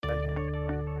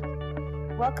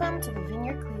Welcome to the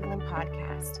Vineyard Cleveland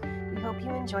podcast. We hope you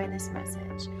enjoy this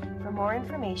message. For more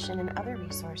information and other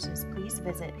resources, please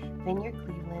visit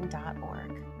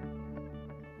vineyardcleveland.org.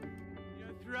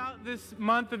 Throughout this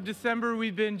month of December,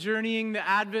 we've been journeying the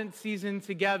Advent season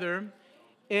together,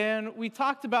 and we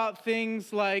talked about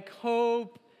things like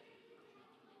hope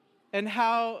and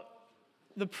how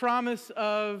the promise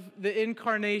of the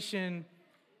incarnation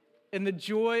and the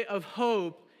joy of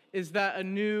hope is that a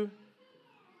new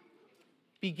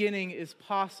beginning is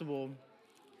possible.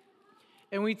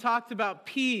 And we talked about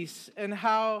peace and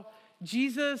how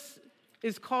Jesus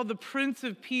is called the Prince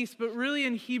of Peace, but really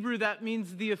in Hebrew that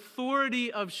means the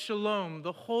authority of shalom,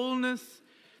 the wholeness,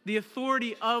 the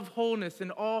authority of wholeness, and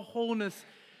all wholeness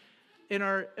in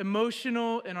our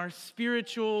emotional and our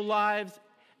spiritual lives.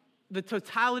 The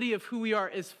totality of who we are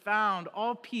is found,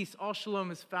 all peace, all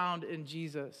shalom is found in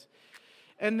Jesus.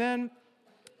 And then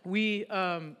we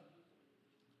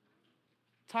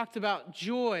talked about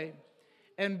joy,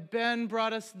 and Ben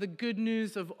brought us the good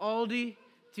news of Aldi.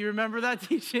 Do you remember that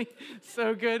teaching?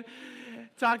 So good.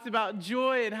 Talked about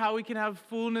joy and how we can have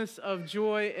fullness of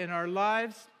joy in our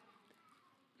lives.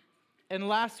 And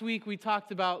last week we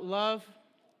talked about love.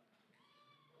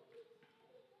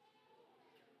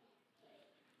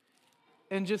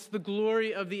 And just the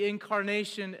glory of the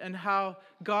incarnation and how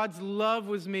God's love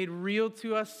was made real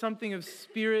to us. Something of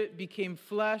spirit became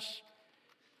flesh.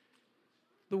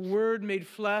 The Word made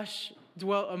flesh,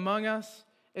 dwelt among us.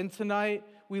 And tonight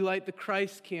we light the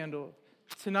Christ candle.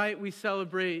 Tonight we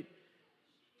celebrate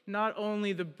not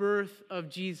only the birth of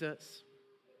Jesus,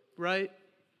 right?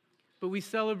 But we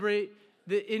celebrate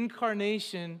the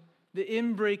incarnation, the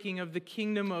inbreaking of the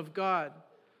kingdom of God.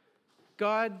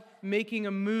 God making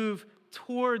a move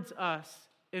towards us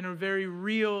in a very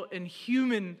real and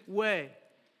human way.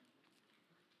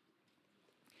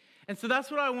 And so that's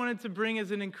what I wanted to bring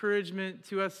as an encouragement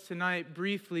to us tonight,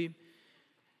 briefly.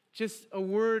 Just a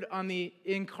word on the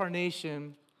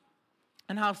incarnation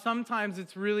and how sometimes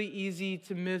it's really easy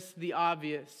to miss the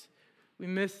obvious. We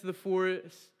miss the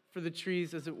forest for the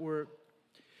trees, as it were.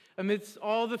 Amidst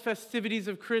all the festivities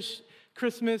of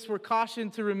Christmas, we're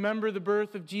cautioned to remember the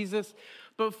birth of Jesus,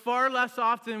 but far less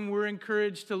often we're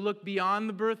encouraged to look beyond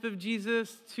the birth of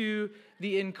Jesus to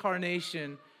the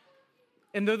incarnation.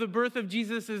 And though the birth of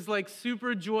Jesus is like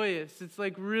super joyous, it's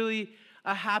like really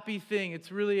a happy thing. It's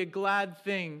really a glad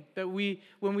thing that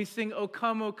when we sing, O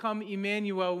come,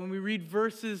 Emmanuel, when we read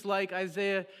verses like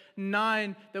Isaiah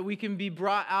 9, that we can be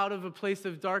brought out of a place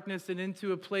of darkness and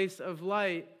into a place of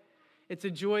light. It's a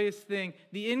joyous thing.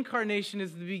 The incarnation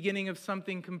is the beginning of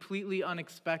something completely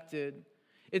unexpected.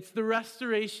 It's the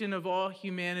restoration of all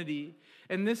humanity.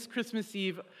 And this Christmas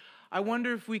Eve, I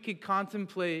wonder if we could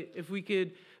contemplate, if we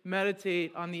could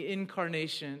meditate on the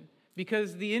incarnation,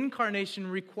 because the incarnation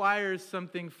requires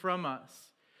something from us.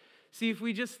 See, if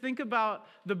we just think about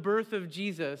the birth of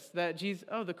Jesus,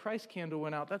 the Christ candle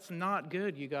went out. That's not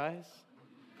good, you guys.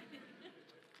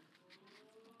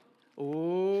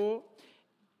 Oh,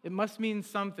 it must mean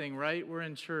something, right? We're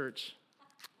in church.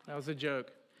 That was a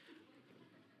joke.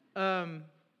 We'll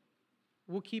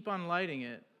keep on lighting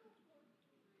it.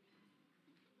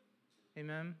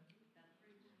 Amen.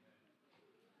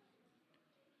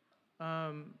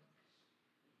 I'm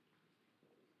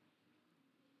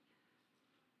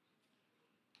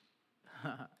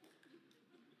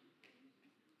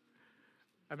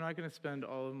not going to spend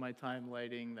all of my time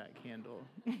lighting that candle.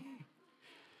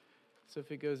 So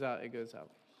if it goes out, it goes out.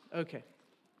 Okay.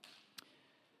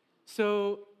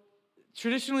 So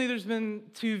traditionally, there's been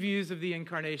two views of the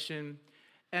incarnation.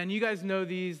 And you guys know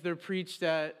these. They're preached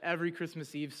at every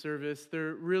Christmas Eve service.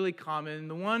 They're really common.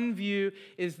 The one view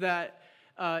is that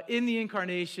in the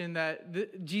incarnation,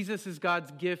 that Jesus is God's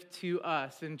gift to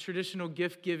us. And traditional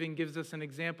gift giving gives us an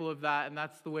example of that, and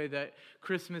that's the way that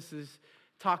Christmas is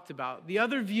talked about. The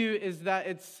other view is that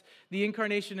the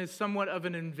incarnation is somewhat of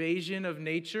an invasion of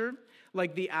nature,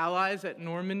 like the Allies at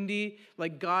Normandy,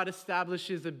 like God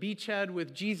establishes a beachhead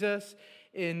with Jesus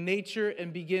in nature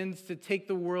and begins to take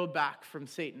the world back from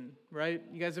Satan, right?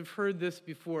 You guys have heard this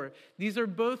before. These are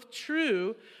both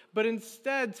true, but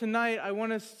instead tonight I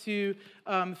want us to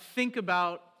think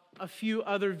about a few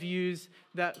other views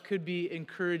that could be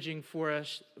encouraging for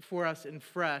us and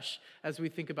fresh as we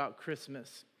think about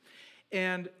Christmas.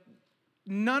 And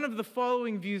none of the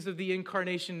following views of the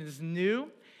incarnation is new.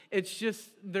 It's just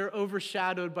they're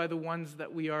overshadowed by the ones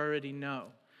that we already know.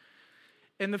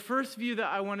 And the first view that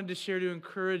I wanted to share to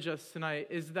encourage us tonight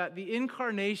is that the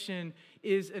incarnation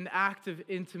is an act of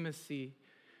intimacy.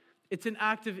 It's an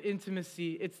act of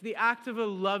intimacy. It's the act of a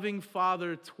loving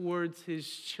father towards his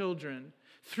children.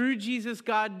 Through Jesus,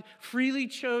 God freely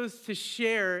chose to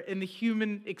share in the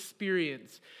human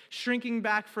experience, shrinking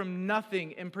back from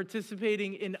nothing and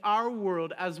participating in our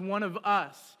world as one of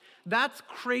us. That's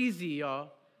crazy,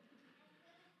 y'all.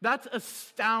 That's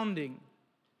astounding.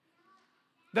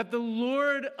 That the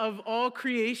Lord of all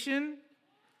creation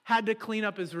had to clean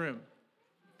up his room.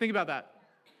 Think about that.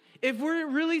 If we're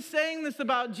really saying this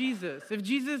about Jesus, if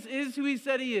Jesus is who he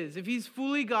said he is, if he's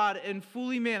fully God and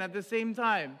fully man at the same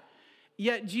time,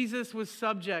 yet Jesus was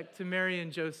subject to Mary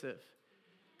and Joseph.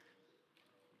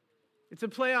 It's a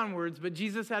play on words, but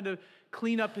Jesus had to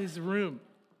clean up his room.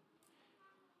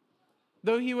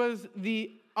 Though he was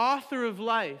the author of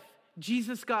life,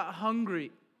 Jesus got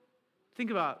hungry. Think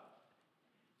about it.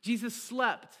 Jesus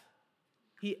slept.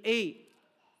 He ate.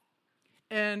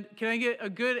 And can I get a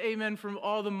good amen from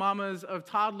all the mamas of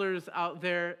toddlers out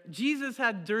there? Jesus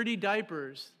had dirty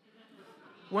diapers.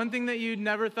 One thing that you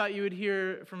never thought you would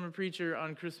hear from a preacher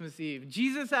on Christmas Eve.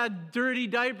 Jesus had dirty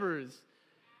diapers.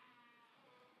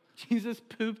 Jesus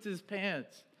pooped his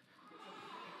pants.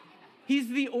 He's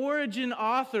the origin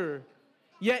author,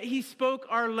 yet he spoke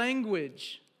our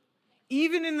language.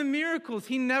 Even in the miracles,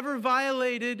 he never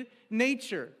violated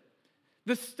nature.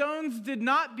 The stones did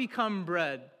not become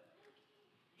bread.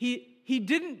 He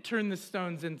didn't turn the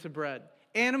stones into bread.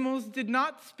 Animals did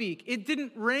not speak. It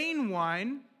didn't rain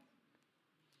wine.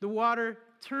 The water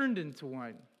turned into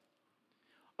wine.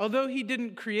 Although he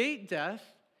didn't create death,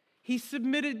 he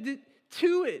submitted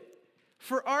to it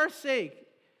for our sake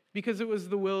because it was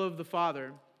the will of the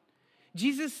Father.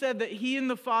 Jesus said that he and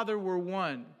the Father were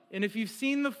one. And if you've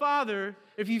seen the Father,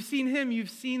 if you've seen him, you've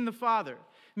seen the Father.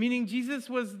 Meaning Jesus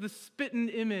was the spitting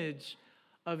image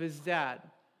of his dad.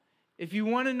 If you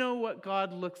want to know what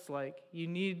God looks like, you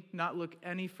need not look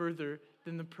any further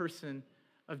than the person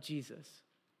of Jesus.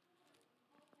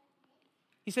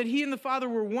 He said he and the Father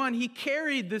were one. He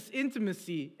carried this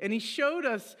intimacy, and he showed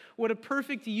us what a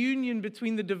perfect union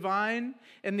between the divine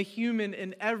and the human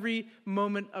in every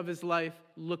moment of his life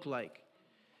looked like.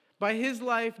 By his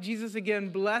life, Jesus again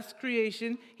blessed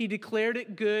creation. He declared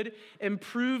it good and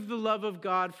proved the love of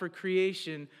God for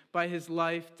creation by his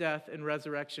life, death, and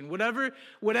resurrection.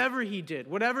 Whatever he did,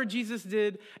 whatever Jesus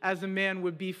did as a man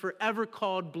would be forever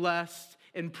called blessed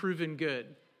and proven good.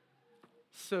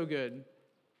 So good.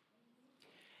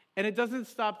 And it doesn't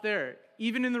stop there.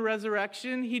 Even in the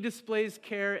resurrection, he displays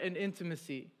care and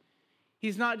intimacy.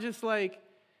 He's not just like,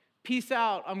 peace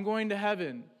out, I'm going to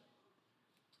heaven.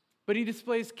 But he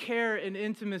displays care and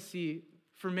intimacy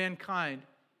for mankind.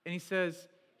 And he says,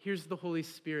 here's the Holy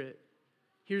Spirit.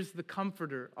 Here's the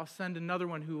Comforter. I'll send another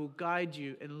one who will guide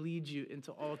you and lead you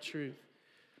into all truth.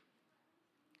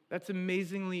 That's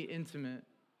amazingly intimate.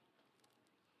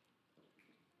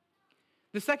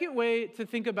 The second way to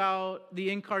think about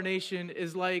the incarnation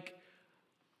is like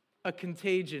a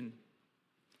contagion.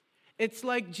 It's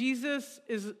like Jesus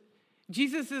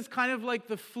is kind of like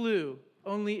the flu,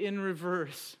 only in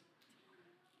reverse.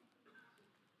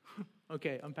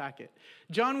 Okay, unpack it.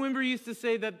 John Wimber used to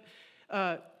say that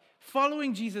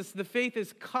following Jesus, the faith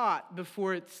is caught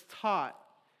before it's taught.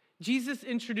 Jesus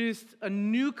introduced a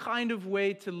new kind of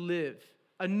way to live,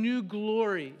 a new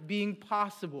glory being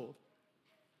possible.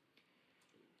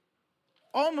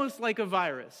 Almost like a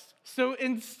virus. So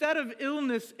instead of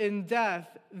illness and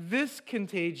death, this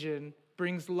contagion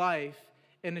brings life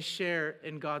and a share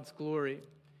in God's glory.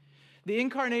 The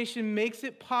incarnation makes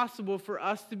it possible for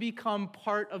us to become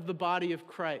part of the body of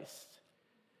Christ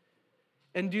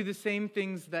and do the same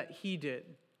things that he did.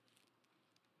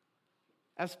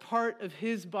 As part of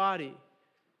his body,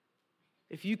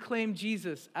 if you claim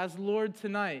Jesus as Lord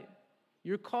tonight,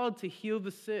 you're called to heal the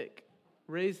sick,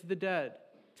 raise the dead,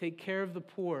 take care of the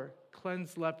poor,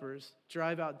 cleanse lepers,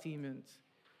 drive out demons.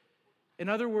 In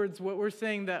other words, what we're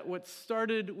saying that what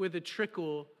started with a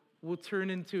trickle will turn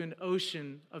into an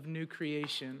ocean of new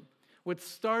creation. What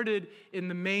started in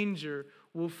the manger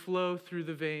will flow through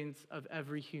the veins of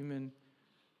every human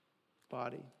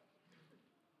body.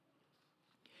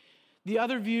 The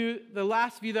other view, the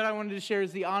last view that I wanted to share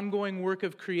is the ongoing work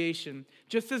of creation.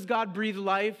 Just as God breathed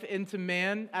life into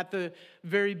man at the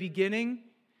very beginning,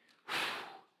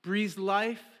 breathes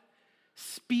life,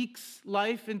 speaks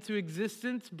life into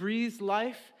existence, breathes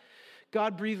life.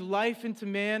 God breathed life into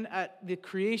man at the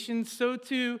creation. So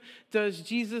too does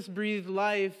Jesus breathe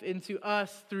life into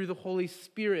us through the Holy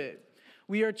Spirit.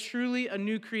 We are truly a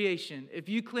new creation. If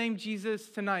you claim Jesus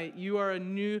tonight, you are a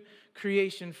new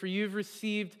creation, for you've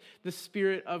received the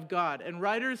Spirit of God. And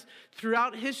writers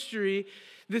throughout history,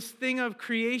 this thing of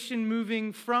creation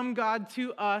moving from God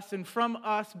to us and from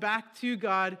us back to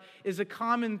God is a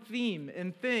common theme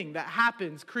and thing that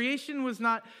happens. Creation was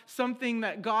not something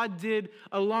that God did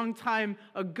a long time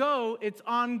ago. It's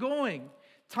ongoing.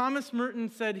 Thomas Merton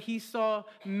said he saw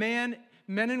men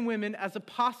and women as a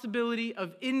possibility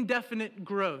of indefinite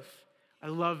growth. I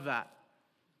love that.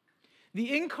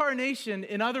 The incarnation,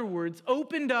 in other words,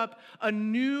 opened up a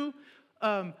new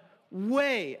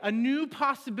way, a new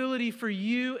possibility for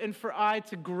you and for I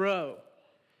to grow.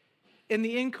 And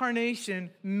the incarnation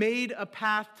made a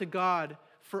path to God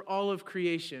for all of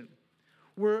creation,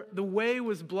 where the way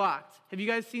was blocked. Have you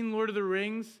guys seen Lord of the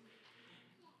Rings?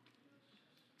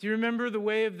 Do you remember the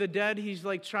way of the dead? He's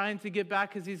like trying to get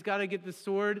back because he's got to get the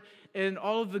sword. And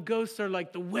all of the ghosts are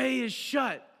like, the way is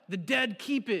shut. The dead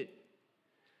keep it.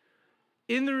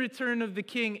 In the Return of the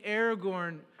King,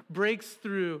 Aragorn breaks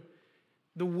through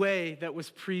the way that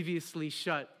was previously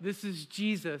shut. This is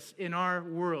Jesus in our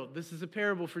world. This is a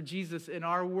parable for Jesus in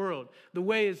our world. The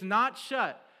way is not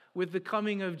shut with the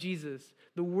coming of Jesus.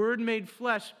 The Word made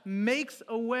flesh makes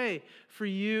a way for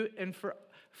you and for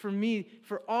me,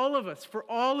 for all of us, for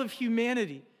all of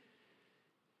humanity,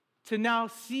 to now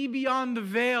see beyond the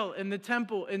veil in the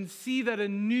temple and see that a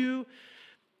new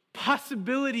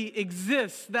possibility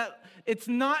exists, that it's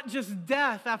not just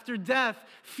death after death,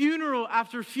 funeral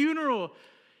after funeral.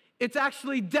 It's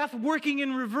actually death working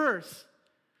in reverse.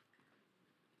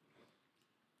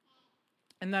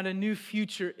 And that a new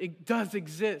future, it does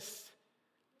exist.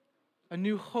 A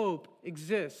new hope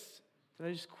exists. Did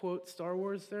I just quote Star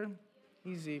Wars there?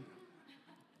 Easy.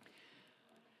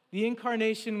 The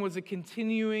incarnation was a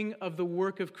continuing of the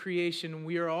work of creation.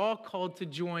 We are all called to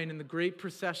join in the great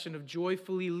procession of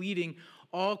joyfully leading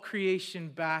all creation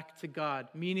back to God,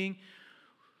 meaning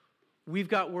we've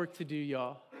got work to do,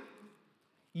 y'all.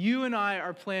 You and I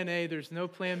are plan A, there's no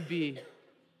plan B.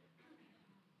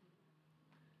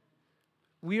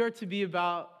 We are to be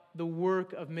about the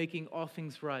work of making all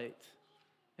things right,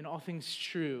 and all things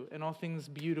true, and all things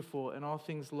beautiful, and all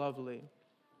things lovely.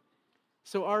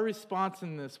 So our response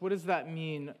in this, what does that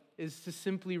mean? Is to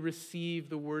simply receive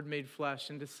the Word made flesh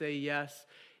and to say yes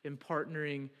in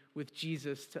partnering with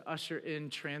Jesus to usher in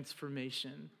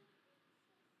transformation.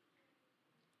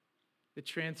 The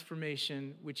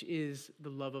transformation which is the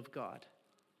love of God,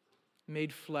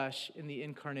 made flesh in the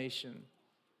incarnation.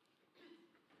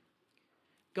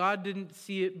 God didn't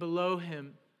see it below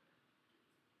him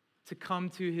to come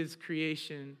to his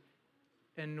creation,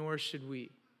 and nor should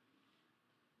we.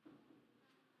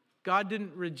 God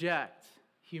didn't reject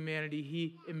humanity.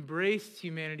 He embraced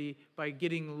humanity by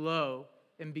getting low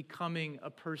and becoming a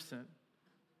person.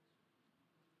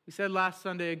 We said last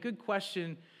Sunday, a good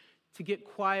question to get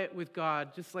quiet with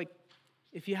God, just like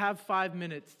if you have 5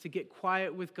 minutes to get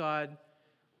quiet with God,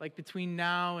 like between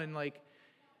now and like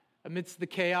amidst the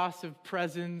chaos of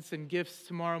presents and gifts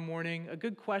tomorrow morning, a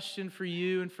good question for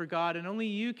you and for God, and only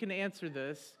you can answer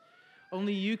this,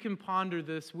 only you can ponder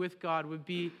this with God, would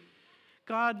be,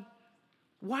 God,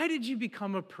 why did you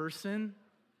become a person?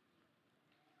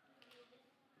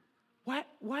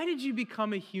 Why did you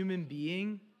become a human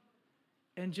being?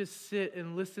 And just sit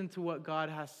and listen to what God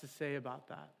has to say about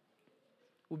that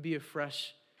would be a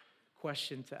fresh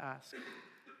question to ask.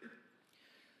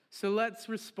 So let's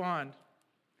respond.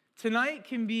 Tonight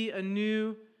can be a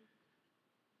new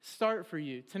start for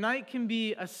you. Tonight can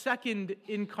be a second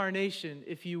incarnation,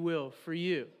 if you will, for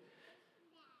you.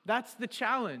 That's the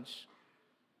challenge.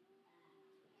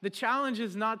 The challenge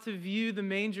is not to view the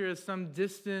manger as some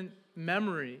distant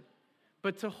memory,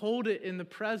 but to hold it in the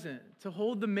present, to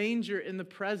hold the manger in the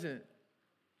present,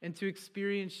 and to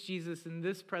experience Jesus in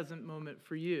this present moment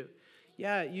for you.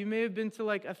 Yeah, you may have been to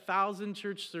like 1,000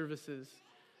 church services.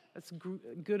 That's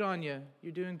good on you.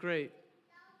 You're doing great.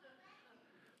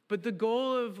 But the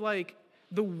goal of like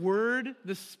the Word,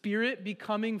 the Spirit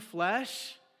becoming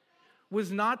flesh,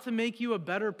 was not to make you a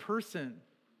better person,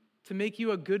 to make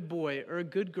you a good boy or a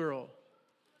good girl.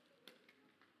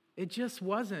 It just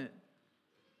wasn't.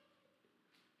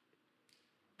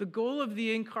 The goal of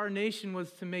the incarnation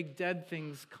was to make dead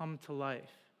things come to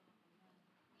life.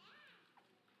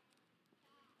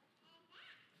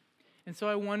 And so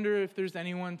I wonder if there's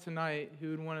anyone tonight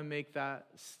who would want to make that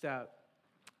step.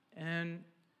 And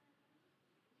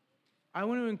I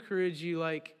want to encourage you,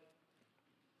 I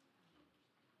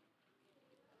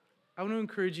want to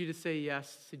encourage you to say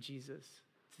yes to Jesus,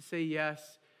 to say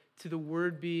yes to the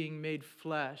Word being made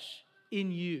flesh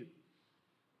in you.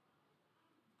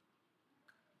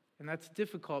 And that's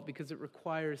difficult because it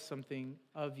requires something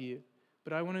of you.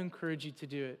 But I want to encourage you to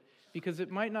do it because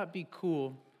it might not be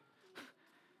cool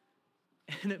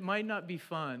and it might not be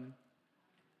fun,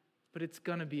 but it's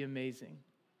going to be amazing.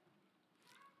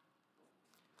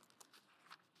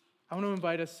 I want to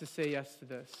invite us to say yes to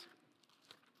this.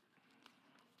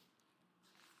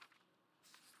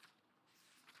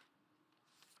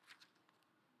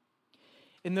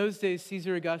 In those days,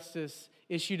 Caesar Augustus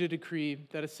issued a decree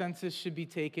that a census should be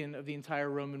taken of the entire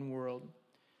Roman world.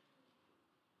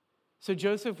 So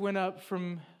Joseph went up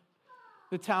from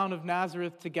the town of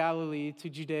Nazareth to Galilee, to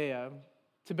Judea,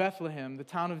 to Bethlehem, the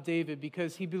town of David,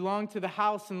 because he belonged to the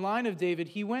house and line of David.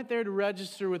 He went there to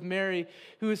register with Mary,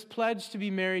 who was pledged to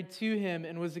be married to him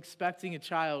and was expecting a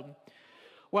child.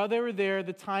 While they were there,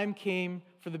 the time came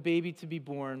for the baby to be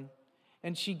born,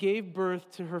 and she gave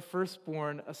birth to her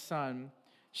firstborn, a son.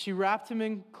 She wrapped him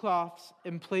in cloths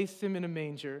and placed him in a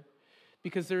manger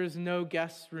because there is no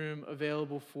guest room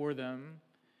available for them.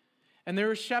 And there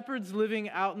were shepherds living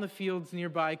out in the fields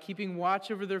nearby, keeping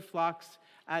watch over their flocks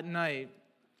at night.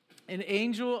 An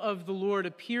angel of the Lord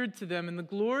appeared to them, and the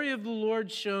glory of the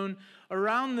Lord shone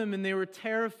around them, and they were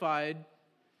terrified.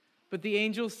 But the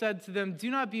angel said to them, "Do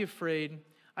not be afraid.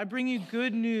 I bring you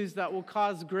good news that will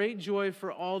cause great joy for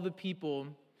all the people.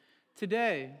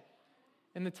 Today,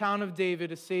 in the town of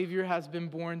David, a Savior has been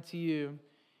born to you.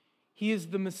 He is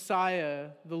the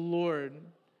Messiah, the Lord.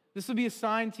 This will be a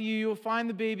sign to you. You will find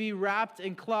the baby wrapped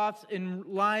in cloths and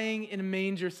lying in a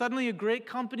manger." Suddenly a great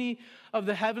company of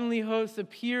the heavenly hosts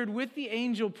appeared with the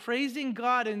angel, praising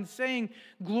God and saying,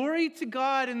 "Glory to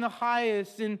God in the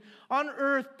highest, and on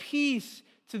earth peace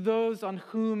to those on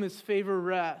whom his favor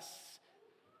rests."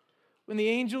 When the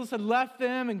angels had left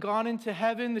them and gone into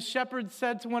heaven, the shepherds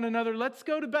said to one another, "Let's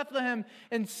go to Bethlehem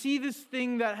and see this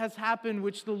thing that has happened,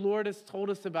 which the Lord has told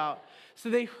us about." So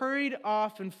they hurried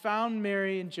off and found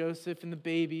Mary and Joseph and the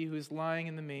baby who was lying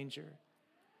in the manger.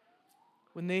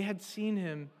 When they had seen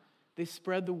him, they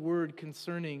spread the word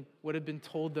concerning what had been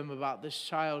told them about this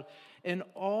child. And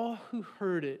all who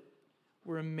heard it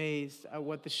were amazed at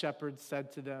what the shepherds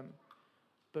said to them.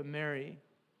 But Mary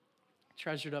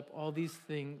treasured up all these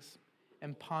things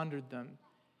and pondered them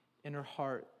in her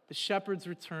heart. The shepherds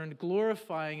returned,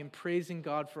 glorifying and praising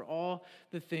God for all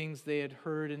the things they had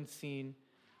heard and seen,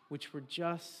 which were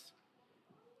just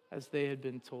as they had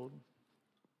been told.